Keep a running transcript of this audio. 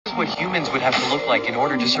is what humans would have to look like in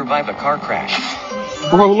order to survive a car crash.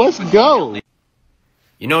 Bro, let's go.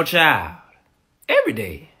 You know, child, every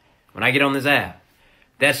day when I get on this app,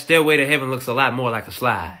 that stairway to heaven looks a lot more like a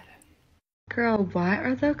slide. Girl, why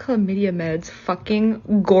are the chlamydia meds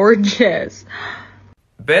fucking gorgeous?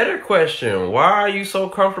 Better question, why are you so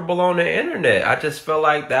comfortable on the internet? I just felt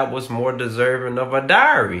like that was more deserving of a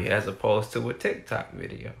diary as opposed to a TikTok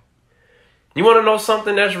video. You want to know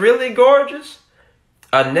something that's really gorgeous?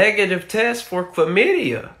 A negative test for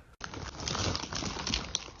chlamydia.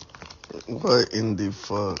 What in the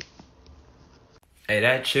fuck? Hey,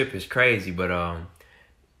 that chip is crazy, but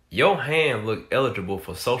your hand look eligible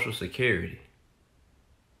for Social Security.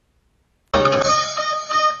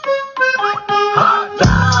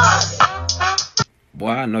 Boy,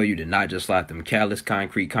 I know you did not just slide them callous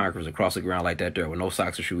concrete conquerors across the ground like that there with no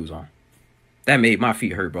socks or shoes on. That made my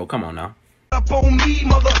feet hurt, bro. Come on now. Up on me,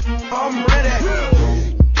 mother. I'm ready.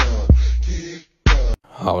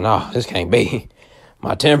 Oh no, this can't be.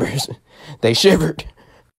 My timbers, they shivered.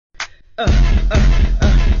 I'm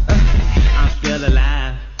still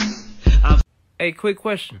alive. Hey, quick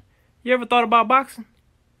question. You ever thought about boxing?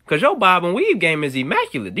 Cause your bob and weave game is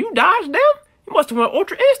immaculate. Do you dodge them? You must have went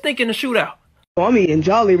ultra instinct in the shootout. Well, I'm eating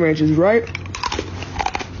Jolly Ranchers, right?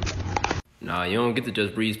 Nah, you don't get to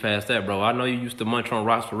just breeze past that, bro. I know you used to munch on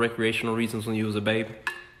rocks for recreational reasons when you was a baby.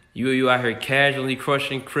 You out here casually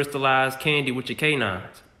crushing crystallized candy with your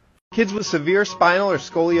canines. Kids with severe spinal or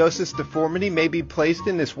scoliosis deformity may be placed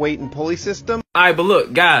in this weight and pulley system. Alright, but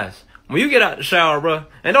look, guys, when you get out the shower, bro,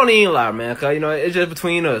 and don't even lie, man, cause you know it's just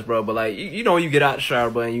between us, bro. But like, you know, you get out the shower,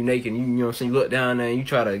 bro, and you naked, and you know, so you look down there and you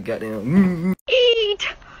try to goddamn eat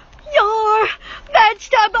your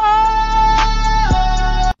vegetables.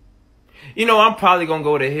 You know, I'm probably gonna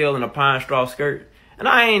go to hell in a pine straw skirt, and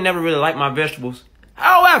I ain't never really liked my vegetables.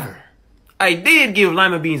 However, I did give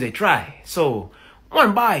lima beans a try, so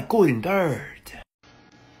one bite, good and third.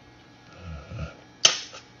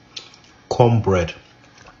 Cornbread.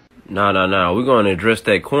 Nah. We're gonna address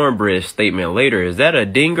that cornbread statement later. Is that a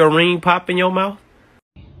ding-a-ring pop in your mouth?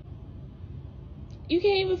 You can't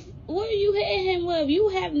even. What are you hitting him with? You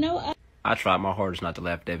have no. I tried my hardest not to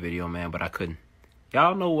laugh at that video, man, but I couldn't.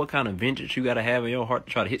 Y'all know what kind of vengeance you gotta have in your heart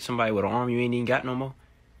to try to hit somebody with an arm you ain't even got no more?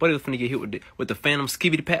 But it was finna get hit with the phantom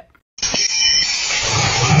skibidi pap.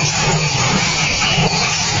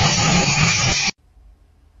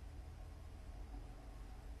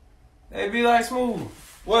 Hey, be like Smooth.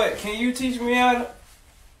 What? Can you teach me how to?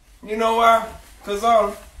 You know why? Cause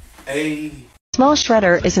hey. Small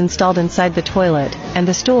shredder is installed inside the toilet, and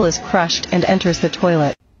the stool is crushed and enters the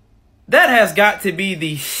toilet. That has got to be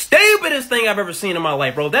the stupidest thing I've ever seen in my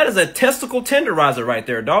life, bro. That is a testicle tenderizer right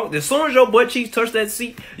there, dog. As soon as your butt cheeks touch that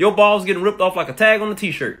seat, your balls getting ripped off like a tag on a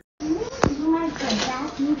t-shirt.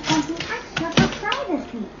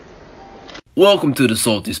 Welcome to the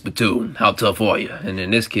Salty Spittoon. How tough are you? And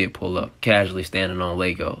then this kid pull up, casually standing on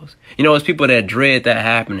Legos. You know, it's people that dread that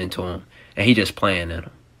happening to him, and he just playing at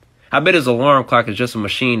them. I bet his alarm clock is just a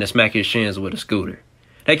machine to smack his shins with a scooter.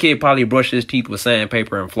 That kid probably brushed his teeth with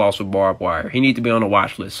sandpaper and floss with barbed wire. He need to be on the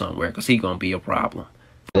watch list somewhere, because he gonna be a problem.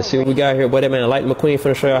 Let's see what we got here, boy. That man Lightning McQueen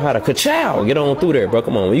finna show y'all how to ka-chow. Get on through there, bro.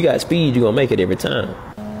 Come on. When you got speed, you gonna make it every time.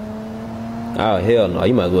 Oh, hell no.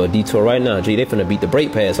 You might as well detour right now, G. They finna beat the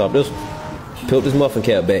brake pads off this one. Tilt this muffin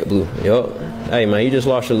cap back, Blue. Yup. Hey, man, you just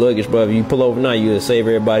lost your luggage, bro. If you pull over now, you'll save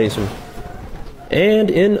everybody some.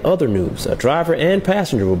 And in other news, a driver and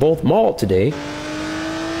passenger were both mauled today.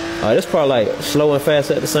 This probably like slow and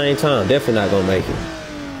fast at the same time. Definitely not gonna make it.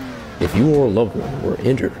 If you or a loved one were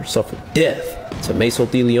injured or suffered death to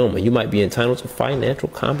mesothelioma, you might be entitled to financial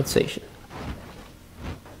compensation.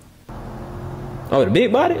 Oh, the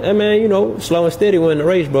big body? I mean, you know, slow and steady win the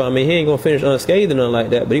race, bro. I mean, he ain't gonna finish unscathed or nothing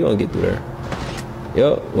like that, but he gonna get through there.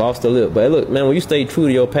 Yup, lost a lip. But look, man, when you stay true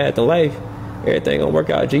to your path in life, everything gonna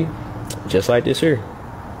work out, G. Just like this here.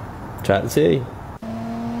 Try to tell you.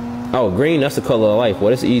 Oh, green, that's the color of life.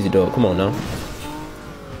 Boy, that's easy, though. Come on now.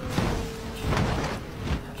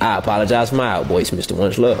 I apologize for my voice, Mr.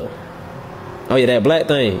 Once Love. Oh, yeah, that black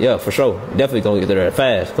thing. Yeah, for sure. Definitely gonna get there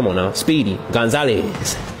fast. Come on now. Speedy.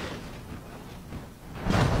 Gonzalez.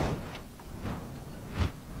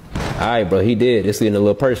 All right, bro. He did. It's getting a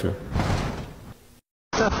little personal.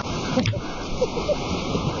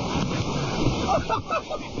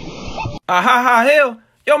 Hell.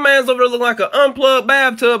 Your man's over there looking like an unplugged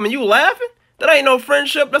bathtub and you laughing? That ain't no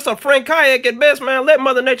friendship. That's a friend kayak at best, man. Let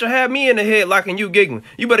Mother Nature have me in the headlock and you giggling.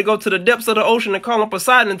 You better go to the depths of the ocean and call him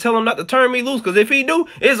Poseidon and tell him not to turn me loose, because if he do,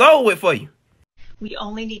 it's over with for you. We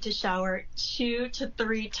only need to shower 2 to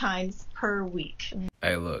 3 times per week.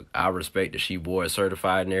 Hey, look, I respect that she board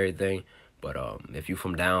certified and everything, but if you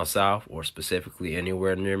from down south or specifically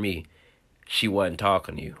anywhere near me, she wasn't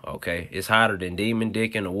talking to you, okay? It's hotter than demon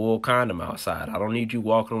dick in a wool condom outside. I don't need you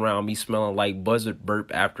walking around me smelling like buzzard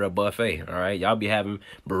burp after a buffet, all right? Y'all be having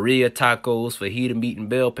burrito tacos, fajita meat, and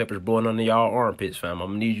bell peppers blowing under y'all armpits, fam. I'm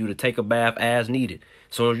gonna need you to take a bath as needed.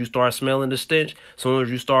 As soon as you start smelling the stench, as soon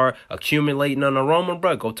as you start accumulating an aroma,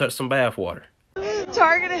 bro, go touch some bath water.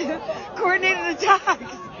 Targeted, coordinated attacks.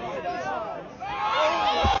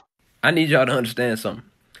 I need y'all to understand something.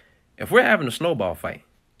 If we're having a snowball fight,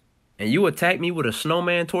 and you attack me with a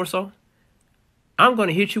snowman torso, I'm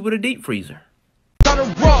gonna hit you with a deep freezer. Gotta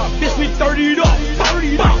rob, bitch, we 30'd up,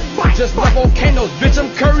 30'd up. Just like volcanoes, bitch,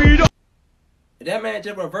 I'm curried up. That man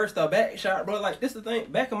just reversed the back shot, bro. Like, this the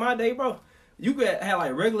thing. Back in my day, bro, you could have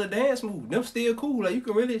like regular dance moves. Them still cool. Like, you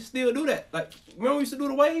can really still do that. Like, remember we used to do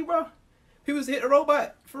the wave, bro? People used to hit the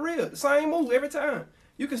robot for real. The same move every time.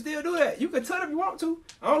 You can still do that. You can tut if you want to.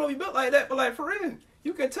 I don't know if you built like that, but like for real,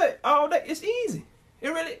 you can tut all day. It's easy. It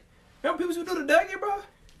really. Remember people who do the Dougie, bro?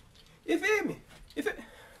 You feel me?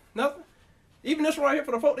 Nothing. Even this one right here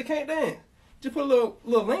for the folk that can't dance. Just put a little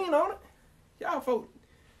lean on it. Y'all folk,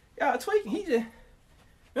 y'all tweaking. He just,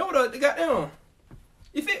 remember the goddamn,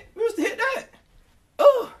 you feel, we used to hit that.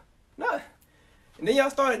 Oh, nah. And then y'all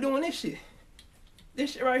started doing this shit.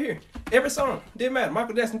 This shit right here. Every song, didn't matter.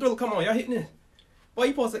 Michael Jackson, Thriller, come on, y'all hitting this. Boy,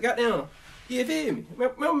 you supposed to goddamn, you feel me?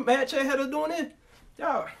 Remember Mad Chat had us doing this?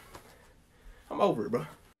 Y'all, I'm over it, bro.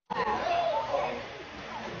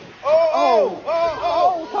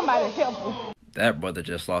 Somebody help me. That brother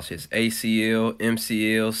just lost his ACL,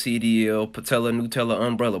 MCL, CDL, patella, Nutella,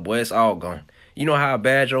 umbrella. Boy, it's all gone. You know how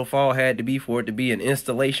bad your fall had to be for it to be in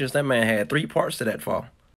installations? That man had 3 parts to that fall.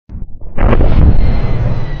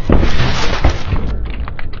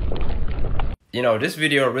 You know, this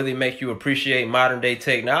video really makes you appreciate modern day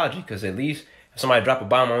technology, because at least if somebody drop a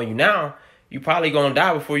bomb on you now, you probably gonna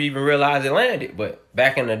die before you even realize it landed. But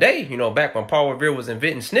back in the day, you know, back when Paul Revere was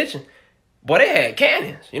inventing snitching, boy, they had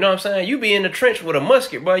cannons. You know what I'm saying? You be in the trench with a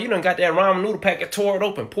musket, bro. You done got that ramen noodle packet, tore it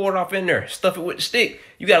open, pour it off in there, stuff it with the stick.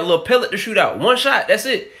 You got a little pellet to shoot out. 1 shot, that's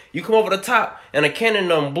it. You come over the top, and a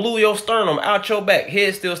cannon blew your sternum out your back,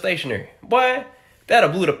 head still stationary. Boy, that'll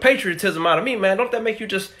blew the patriotism out of me, man. Don't that make you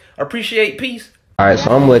just appreciate peace? All right,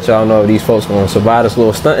 so I'm gonna let y'all know these folks gonna survive this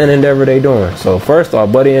little stunting endeavor they doing. So first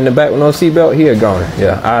off, buddy in the back with no seatbelt, he a goner.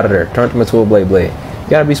 Yeah, out of there. Turned him into a blade. You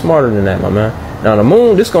gotta be smarter than that, my man. Now the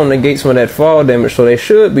moon, this gonna negate some of that fall damage, so they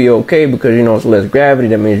should be okay, because you know it's less gravity.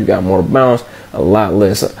 That means you got more bounce, a lot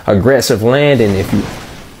less aggressive landing. If you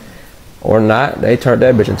or not, they turned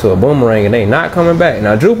that bitch into a boomerang and they not coming back.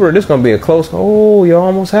 Now Jupiter, this gonna be a close. Oh, you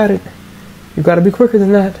almost had it. You gotta be quicker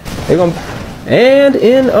than that. They gonna. And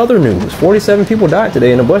in other news, 47 people died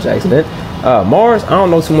today in a bus accident. Mars, I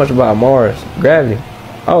don't know too much about Mars. Gravity.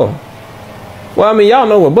 Oh. Well, I mean, y'all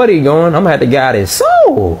know where Buddy going. I'm going to have to guide his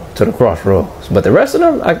soul to the crossroads. But the rest of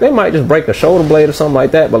them, like, they might just break a shoulder blade or something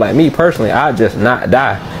like that. But like me personally, I just not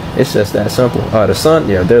die. It's just that simple. The sun,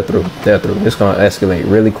 yeah, they're through. They're through. It's going to escalate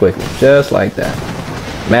really quickly. Just like that.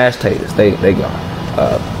 Mashed taters, they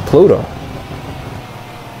gone. Pluto.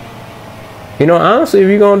 You know, honestly, if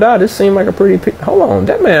you're going to die, this seemed like a pretty... Hold on.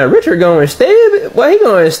 That man, Richard, going to stab it. Well, he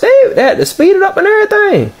going to stab it. They had to speed it up and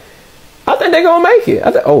everything. I think they're going to make it.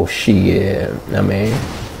 Oh, shit. I mean...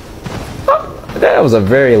 that was a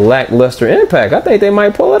very lackluster impact. I think they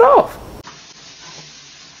might pull it off.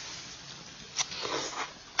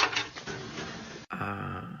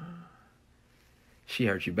 She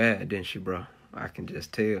hurt you bad, didn't she, bro? I can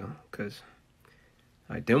just tell, because...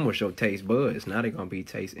 like, them was your taste buds. Now they're going to be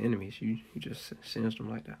taste enemies. You just singed them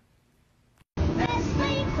like that.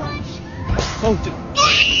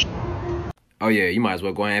 Oh, yeah, you might as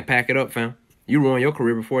well go ahead and pack it up, fam. You ruined your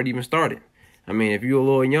career before it even started. I mean, if you're a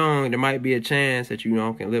little young, there might be a chance that you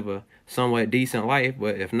know can live a somewhat decent life.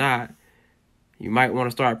 But if not, you might want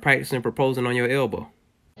to start practicing proposing on your elbow.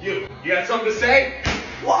 You got something to say?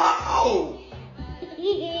 Whoa!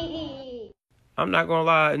 I'm not gonna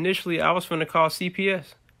lie, initially I was finna call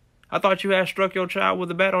CPS. I thought you had struck your child with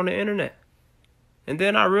a bat on the internet. And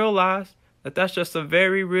then I realized that that's just a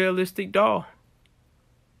very realistic doll.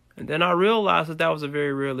 And then I realized that that was a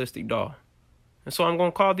very realistic doll. And so I'm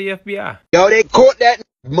gonna call the FBI. Yo, they caught that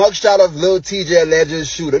mugshot of Lil TJ Legend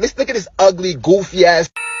shooter. Let's look at this ugly, goofy ass.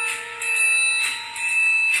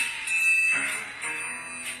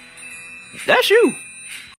 That's you.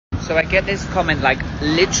 So I get this comment like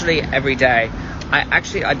literally every day. I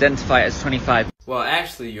actually identify as 25. Well,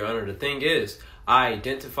 actually, Your Honor, the thing is, I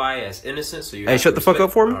identify as innocent, so you Hey, shut the fuck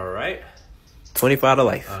up for me. All right. $25 to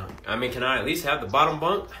life. I mean, can I at least have the bottom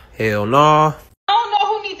bunk? Hell no. I don't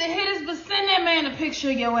know who needs to hit us, but send that man a picture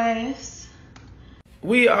of your ass.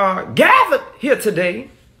 We are gathered here today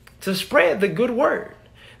to spread the good word.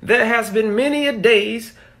 There has been many a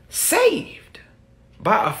days saved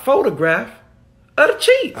by a photograph of the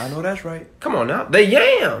cheeks. I know that's right. Come on now. The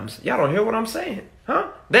yams. Y'all don't hear what I'm saying, huh?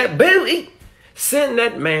 That belly. Send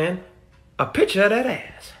that man a picture of that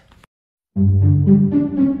ass.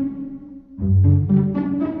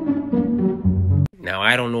 Now,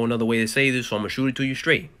 I don't know another way to say this, so I'm going to shoot it to you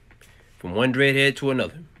straight. From one dreadhead to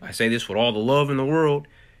another. I say this with all the love in the world.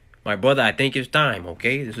 My brother, I think it's time,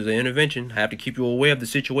 okay? This is an intervention. I have to keep you aware of the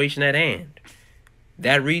situation at hand.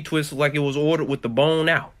 That retwist looked like it was ordered with the bone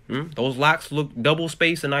out. Those locks look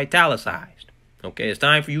double-spaced and italicized. Okay, it's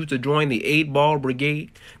time for you to join the 8-Ball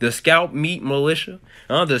Brigade, the Scalp Meat Militia,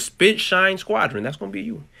 the Spit Shine Squadron. That's going to be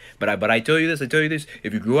you. But I tell you this,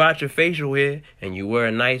 if you grow out your facial hair and you wear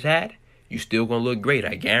a nice hat, you still going to look great.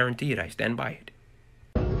 I guarantee it. I stand by it.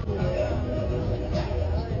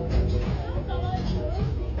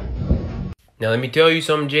 Now, let me tell you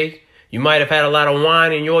something, Jake. You might have had a lot of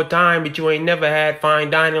wine in your time, but you ain't never had fine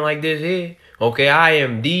dining like this here. Okay, I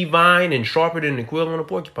am divine and sharper than the quill on a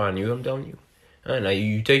porcupine. You know what I'm telling you? Now,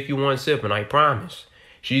 you take you one sip, and I promise,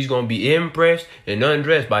 she's going to be impressed and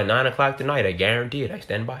undressed by 9 o'clock tonight. I guarantee it. I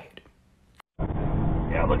stand by it.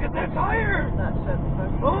 Yeah, look at that tire.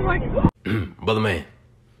 Oh, my God. Brother man,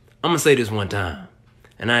 I'm going to say this one time,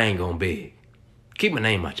 and I ain't going to beg. Keep my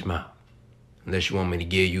name out your mouth, unless you want me to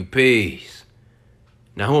give you peace.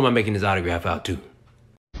 Now, who am I making this autograph out to?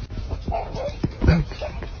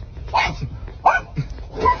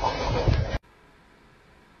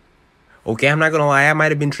 Okay, I'm not gonna lie. I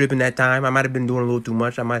might have been tripping that time. I might have been doing a little too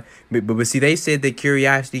much. But see, they said that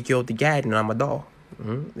curiosity killed the cat, and I'm a dog.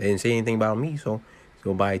 They didn't say anything about me, so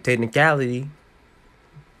by technicality,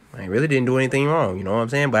 I really didn't do anything wrong. You know what I'm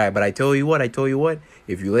saying? But I tell you what.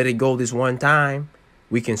 If you let it go this one time,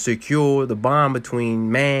 we can secure the bond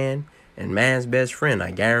between man and man's best friend.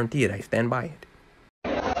 I guarantee it. I stand by it.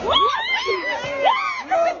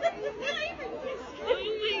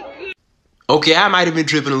 Okay, I might have been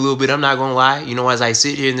tripping a little bit. I'm not going to lie. You know, as I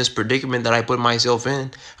sit here in this predicament that I put myself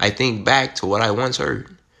in, I think back to what I once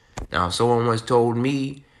heard. Now, someone once told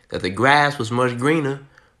me that the grass was much greener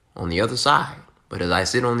on the other side. But as I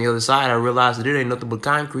sit on the other side, I realize that it ain't nothing but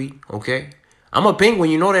concrete, okay? I'm a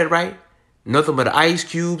penguin, you know that, right? Nothing but ice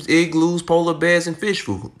cubes, igloos, polar bears, and fish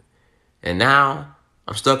food. And now,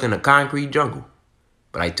 I'm stuck in a concrete jungle.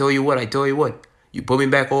 But I tell you what, you put me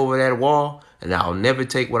back over that wall, and I'll never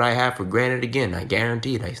take what I have for granted again. I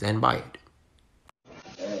guarantee it. I stand by it.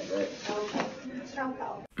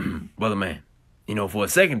 Brother man, you know, for a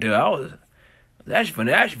second there, I was actually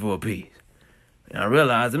finna ask you for a piece. And I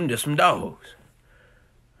realized them just some dogs.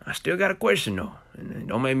 I still got a question, though. And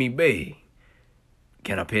don't make me beg.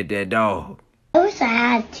 Can I pet that dog? I wish I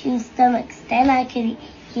had 2 stomachs. Then I could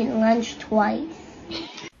eat lunch twice.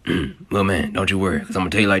 Well, man, don't you worry. Because I'm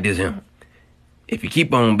going to tell you like this, here. If you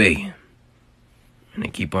keep on begging, and they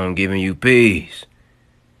keep on giving you peace,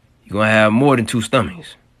 you're going to have more than 2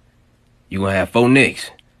 stomachs. You're going to have 4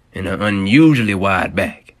 necks and an unusually wide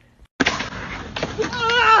back.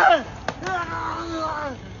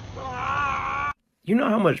 You know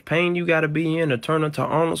how much pain you got to be in to turn into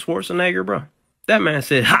Arnold Schwarzenegger, bro? That man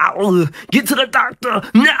said, get to the doctor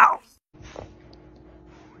now.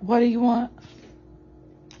 What do you want?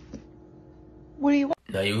 What do you want?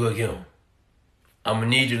 Now you look him. I'm going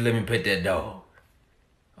to need you to let me pet that dog.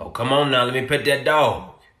 Oh, come on now, let me pet that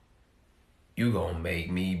dog. You gonna make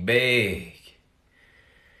me beg.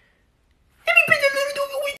 Let me pet that little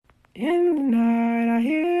dog. In the night I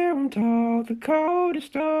hear him talk, the coldest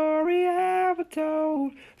story ever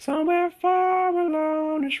told. Somewhere far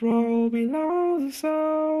along this road belongs a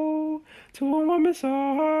soul to a woman so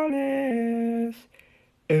heartless.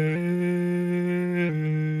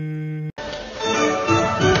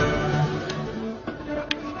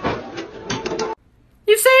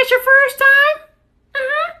 You say it's your first time?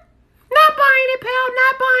 Not buying it, pal,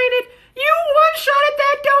 not buying it. You one-shot at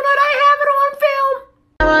that donut, I have it on film.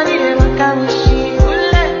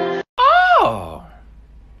 Oh!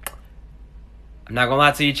 I'm not gonna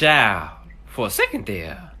lie to you, child. For a second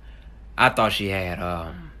there, I thought she had,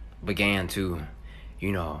 began to,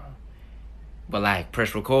 you know, but like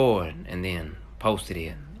press record and then posted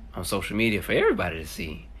it on social media for everybody to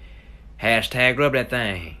see. Hashtag rub that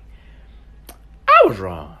thing. I was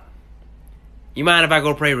wrong. You mind if I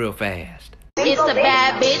go pray real fast? It's a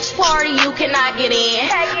bad bitch party, you cannot get in.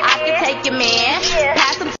 I can take your man.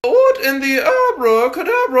 Pass him. Lord, What in the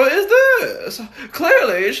abracadabra is this?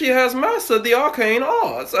 Clearly, she has mastered the arcane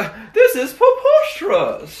arts. This is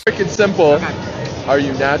preposterous. Quick and simple. Are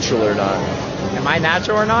you natural or not? Am I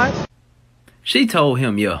natural or not? She told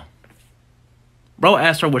him, yeah. Bro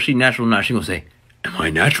asked her was she natural or not. She gonna say, am I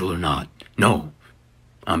natural or not? No,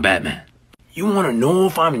 I'm Batman. You wanna know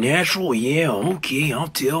if I'm natural? Yeah, okay, I'll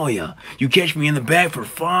tell ya. You catch me in the back for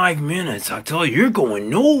 5 minutes, I tell you, you're going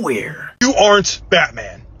nowhere. You aren't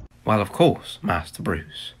Batman. Well, of course, Master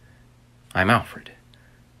Bruce. I'm Alfred.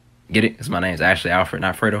 Get it? Because my name's actually Alfred,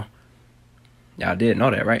 not Fredo. Y'all did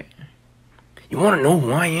know that, right? You wanna know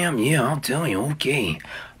who I am? Yeah, I'll tell you, okay.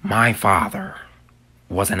 My father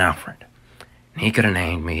was an Alfred. He could have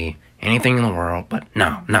named me anything in the world, but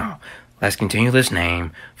no. Let's continue this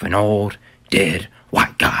name for an old, dead,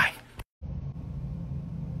 white guy.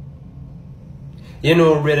 You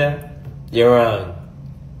know, Rita, you're wrong.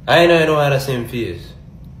 I know how to sing fierce.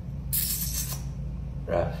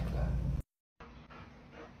 Right.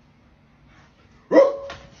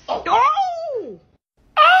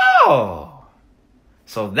 Oh!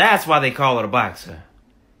 So that's why they call it a boxer.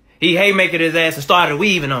 He haymakered his ass and started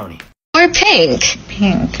weaving on him. Or pink.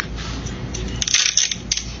 Pink.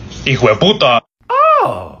 Hijo de puta.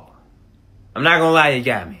 Oh! I'm not gonna lie, you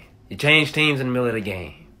got me. You changed teams in the middle of the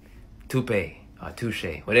game. Toupee, or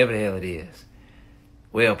touche, whatever the hell it is.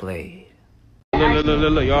 Well played.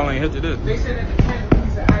 Look, y'all ain't hit to this.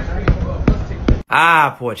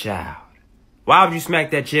 Ah, poor child. Why would you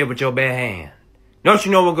smack that chair with your bare hand? Don't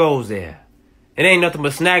you know what goes there? It ain't nothing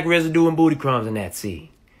but snack residue and booty crumbs in that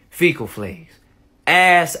sea. Fecal flakes.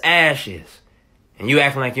 Ass ashes. And you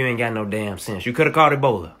acting like you ain't got no damn sense. You could have called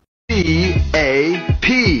Ebola.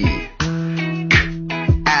 C-A-P.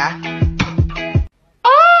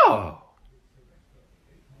 Oh!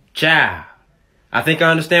 Child, I think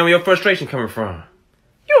I understand where your frustration coming from.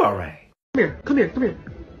 You alright. Come here.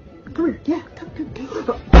 Yeah, come.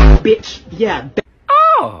 Bitch, yeah.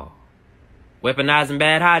 Oh! Weaponizing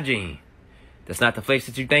bad hygiene. That's not the flex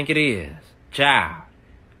that you think it is. Child,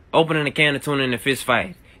 opening a can of tuna in a fist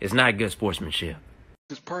fight is not good sportsmanship.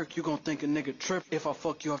 This perk, you gonna think a nigga trip. If I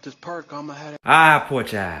fuck you off this perk, I'ma have that. Ah, poor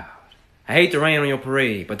child. I hate to rain on your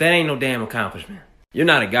parade, but that ain't no damn accomplishment. You're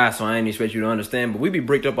not a guy, so I ain't expect you to understand, but we be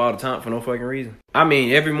bricked up all the time for no fucking reason. I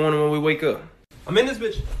mean, every morning when we wake up. I'm in this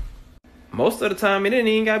bitch. Most of the time, it ain't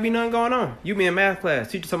even gotta be nothing going on. You be in math class,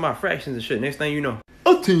 teacher talking about fractions and shit. Next thing you know,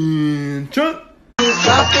 attention. Drop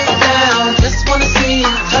it down, just wanna see you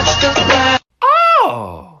touch the ground.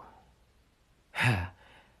 Oh!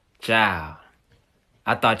 Child,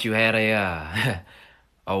 I thought you had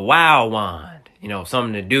a wow wand. You know,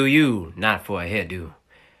 something to do you, not for a hairdo.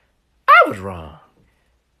 I was wrong.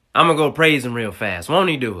 I'm gonna go praise him real fast. Won't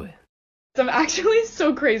he do it? I'm actually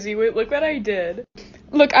so crazy. Wait, look what I did.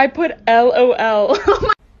 Look, I put LOL.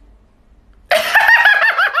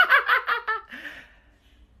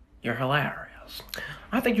 You're hilarious.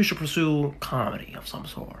 I think you should pursue comedy of some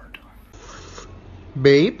sort.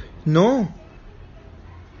 Babe? No.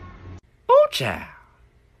 Oh, child.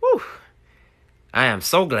 Whew. I am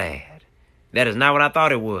so glad. That is not what I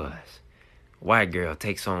thought it was. White girl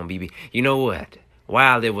takes on BB. You know what?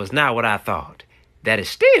 While it was not what I thought, that is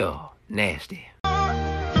still nasty.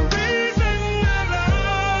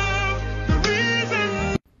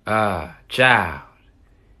 Child.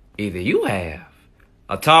 Either you have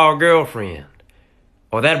a tall girlfriend,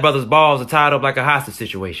 or that brother's balls are tied up like a hostage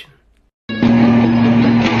situation.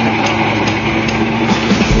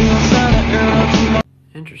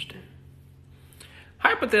 Interesting.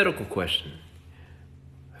 Hypothetical question.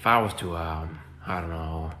 If I was to, I don't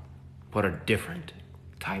know, put a different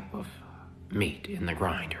type of meat in the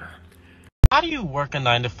grinder. How do you work a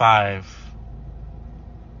 9 to 5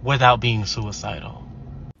 without being suicidal?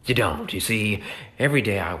 You don't. You see, every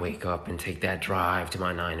day I wake up and take that drive to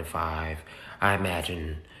my 9 to 5, I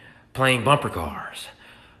imagine playing bumper cars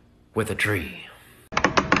with a tree.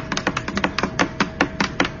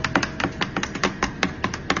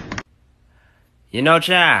 You know,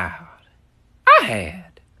 child, I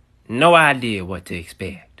had no idea what to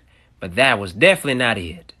expect, but that was definitely not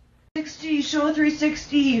it. 60, show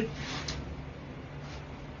 360.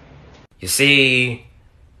 You see,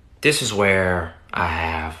 this is where I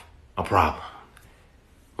have a problem.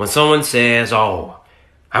 When someone says, oh,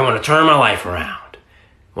 I want to turn my life around,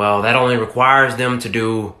 well, that only requires them to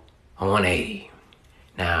do a 180.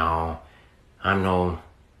 Now, I'm no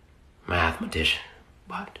mathematician,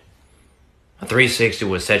 but a 360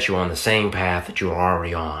 would set you on the same path that you are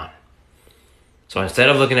already on. So instead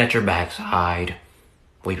of looking at your backside,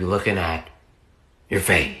 we'd be looking at your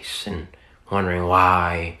face and wondering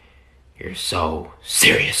why you're so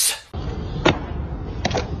serious.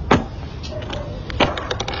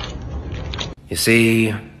 You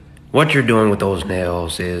see, what you're doing with those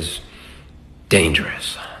nails is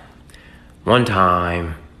dangerous. One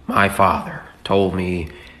time, my father told me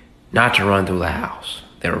not to run through the house.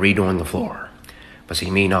 They were redoing the floor. But see,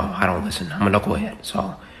 me, no, I don't listen. I'm a knucklehead.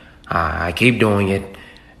 So I keep doing it,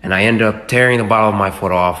 and I end up tearing the bottom of my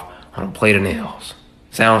foot off on a plate of nails.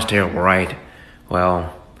 Sounds terrible, right?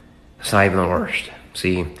 Well, it's not even the worst.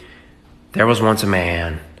 See, there was once a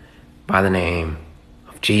man by the name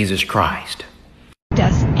of Jesus Christ.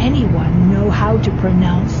 Does anyone know how to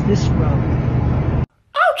pronounce this road?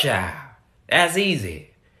 Oh, child, that's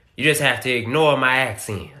easy. You just have to ignore my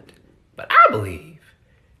accent. But I believe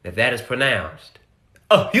that is pronounced.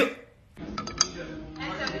 Oh, you.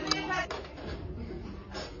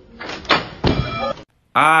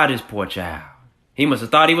 This poor child. He must have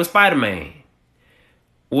thought he was Spider-Man.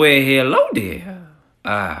 Well, hello there.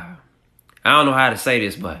 I don't know how to say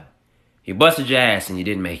this, but you busted your ass and you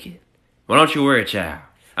didn't make it. Well, don't you worry, child.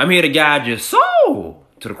 I'm here to guide your soul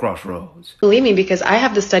to the crossroads. Believe me, because I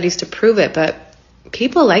have the studies to prove it, but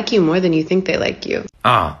people like you more than you think they like you.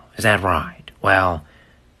 Oh, is that right? Well,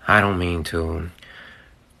 I don't mean to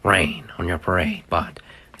rain on your parade, but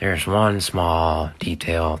there's one small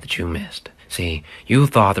detail that you missed. See, you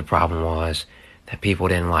thought the problem was that people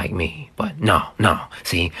didn't like me, but no.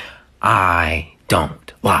 See, I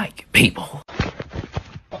don't like people.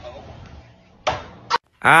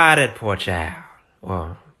 That poor child.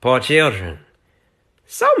 Well, poor children.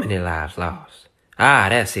 So many lives lost.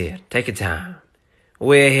 That's it. Take your time.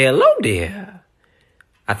 Well, hello, dear.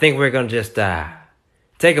 I think we're gonna just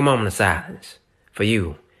take a moment of silence for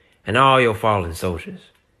you and all your fallen soldiers.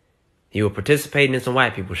 You were participating in some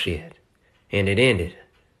white people shit, and it ended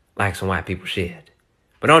like some white people shit.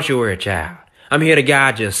 But don't you worry, child. I'm here to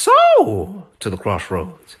guide your soul to the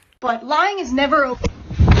crossroads. But lying is never okay.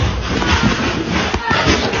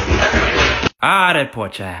 That poor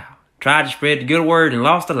child. Tried to spread the good word and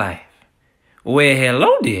lost a life. Well,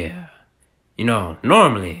 hello, dear. You know,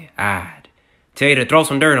 normally I'd tell you to throw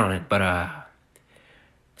some dirt on it, but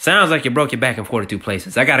sounds like you broke your back in 42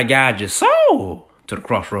 places. I gotta guide your soul to the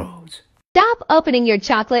crossroads. Stop opening your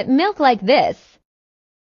chocolate milk like this.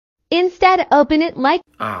 Instead, open it like...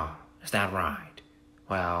 Oh, is that right?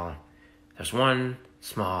 Well, there's one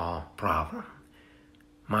small problem.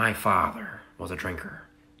 My father was a drinker.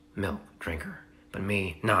 Milk drinker. But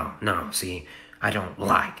me, no, see, I don't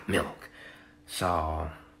like milk. So,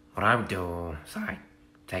 what I would do is I'd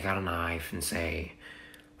take out a knife and say,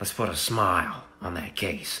 let's put a smile on that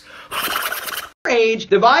case. Age,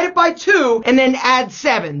 divide it by 2, and then add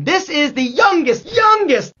 7. This is the youngest.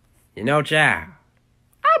 You know, child,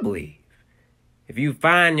 I believe if you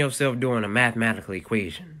find yourself doing a mathematical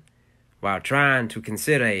equation while trying to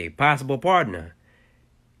consider a possible partner,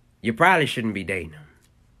 you probably shouldn't be dating them.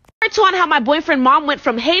 On how my boyfriend mom went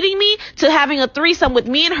from hating me to having a threesome with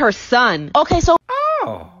me and her son. Okay, so...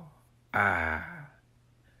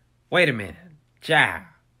 Wait a minute. Child,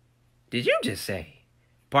 did you just say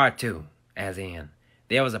part 2, as in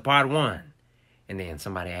there was a part 1, and then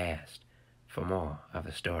somebody asked for more of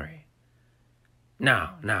the story? No.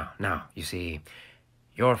 You see,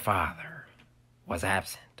 your father was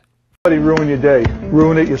absent. Nobody ruin your day.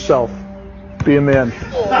 Ruin it yourself. Be a man.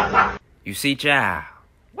 You see, child,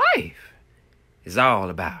 life is all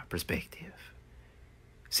about perspective.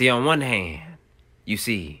 See, on one hand, you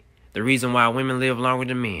see the reason why women live longer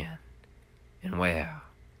than men. And well,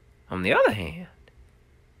 on the other hand,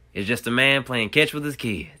 it's just a man playing catch with his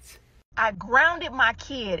kids. I grounded my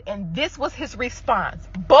kid, and this was his response.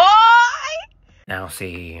 Boy! Now,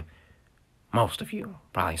 see, most of you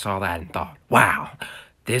probably saw that and thought, wow,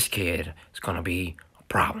 this kid is gonna be a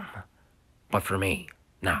problem. But for me,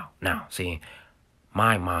 no, see,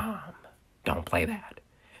 my mom don't play that.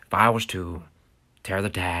 If I was to tear the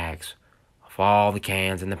tags off all the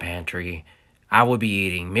cans in the pantry, I would be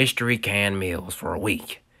eating mystery canned meals for a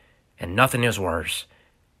week. And nothing is worse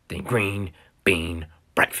than green bean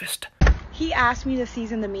breakfast. He asked me to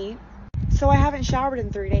season the meat, so I haven't showered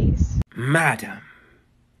in 3 days. Madam,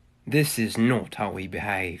 this is not how we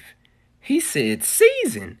behave. He said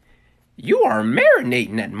season. You are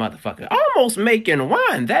marinating that motherfucker. Almost making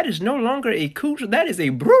wine. That is no longer a cooter, that is a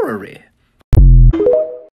brewery.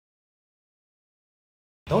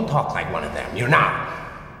 Don't talk like one of them. You're not.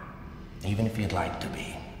 Even if you'd like to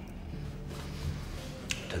be.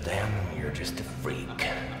 To them, you're just a freak.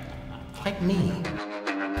 Like me.